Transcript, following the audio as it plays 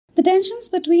The tensions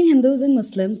between Hindus and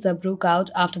Muslims that broke out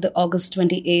after the August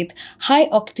 28th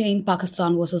high-octane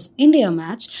Pakistan vs India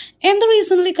match in the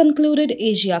recently concluded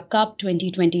Asia Cup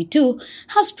 2022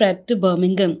 has spread to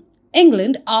Birmingham,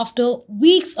 England, after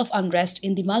weeks of unrest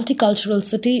in the multicultural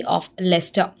city of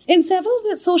Leicester. In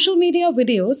several social media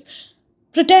videos,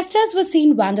 protesters were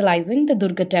seen vandalizing the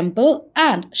Durga temple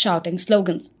and shouting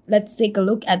slogans. Let's take a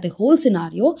look at the whole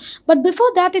scenario. But before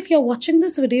that, if you're watching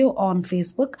this video on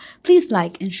Facebook, please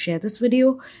like and share this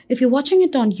video. If you're watching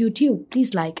it on YouTube,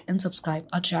 please like and subscribe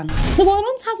our channel. The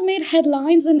violence has made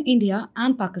headlines in India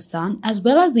and Pakistan as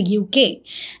well as the UK,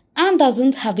 and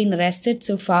dozens have been arrested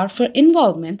so far for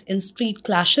involvement in street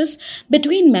clashes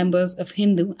between members of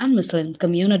Hindu and Muslim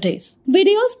communities.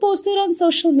 Videos posted on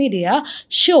social media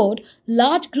showed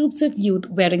large groups of youth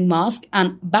wearing masks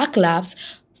and baklava's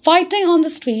fighting on the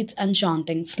streets and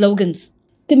chanting slogans.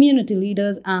 Community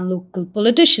leaders and local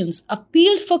politicians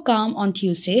appealed for calm on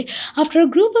Tuesday after a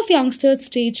group of youngsters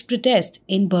staged protests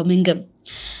in Birmingham.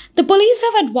 The police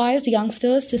have advised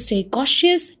youngsters to stay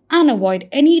cautious and avoid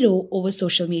any row over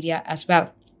social media as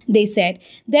well. They said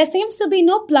there seems to be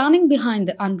no planning behind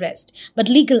the unrest, but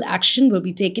legal action will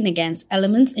be taken against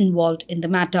elements involved in the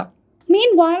matter.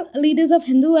 Meanwhile, leaders of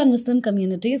Hindu and Muslim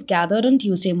communities gathered on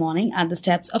Tuesday morning at the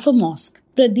steps of a mosque.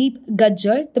 Pradeep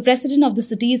Gajjar, the president of the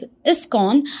city's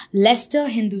ISKCON Leicester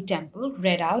Hindu temple,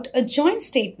 read out a joint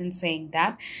statement saying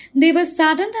that they were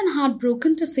saddened and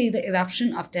heartbroken to see the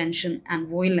eruption of tension and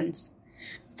violence.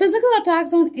 Physical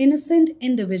attacks on innocent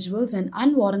individuals and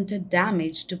unwarranted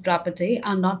damage to property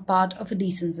are not part of a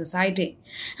decent society,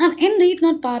 and indeed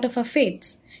not part of our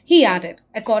faiths, he added,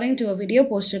 according to a video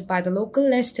posted by the local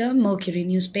Leicester Mercury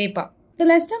newspaper. The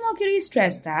Leicester Mercury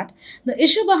stressed that the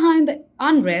issue behind the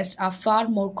unrest are far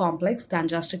more complex than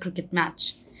just a cricket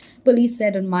match. Police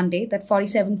said on Monday that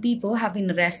 47 people have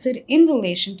been arrested in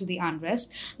relation to the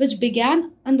unrest, which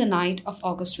began on the night of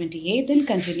August 28th and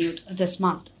continued this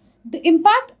month. The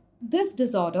impact this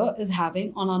disorder is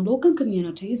having on our local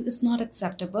communities is not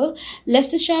acceptable,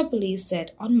 Leicestershire Police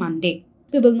said on Monday.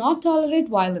 We will not tolerate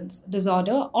violence,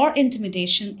 disorder, or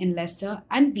intimidation in Leicester,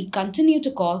 and we continue to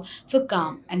call for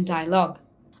calm and dialogue.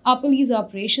 Our police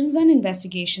operations and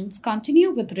investigations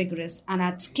continue with rigorous and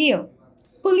at scale.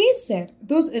 Police said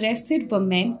those arrested were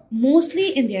men,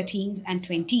 mostly in their teens and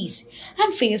 20s,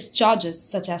 and faced charges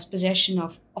such as possession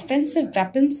of offensive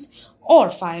weapons or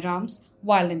firearms,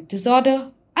 violent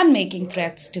disorder, and making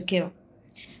threats to kill.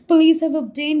 Police have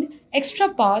obtained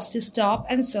extra powers to stop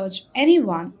and search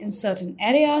anyone in certain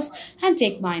areas and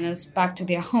take minors back to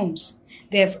their homes.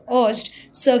 They have urged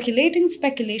circulating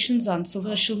speculations on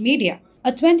social media.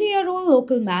 A 20-year-old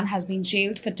local man has been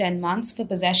jailed for 10 months for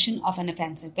possession of an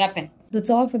offensive weapon. That's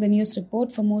all for the news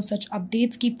report. For more such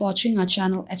updates, keep watching our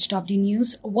channel HW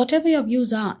News. Whatever your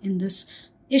views are in this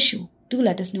issue, do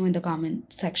let us know in the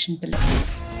comment section below.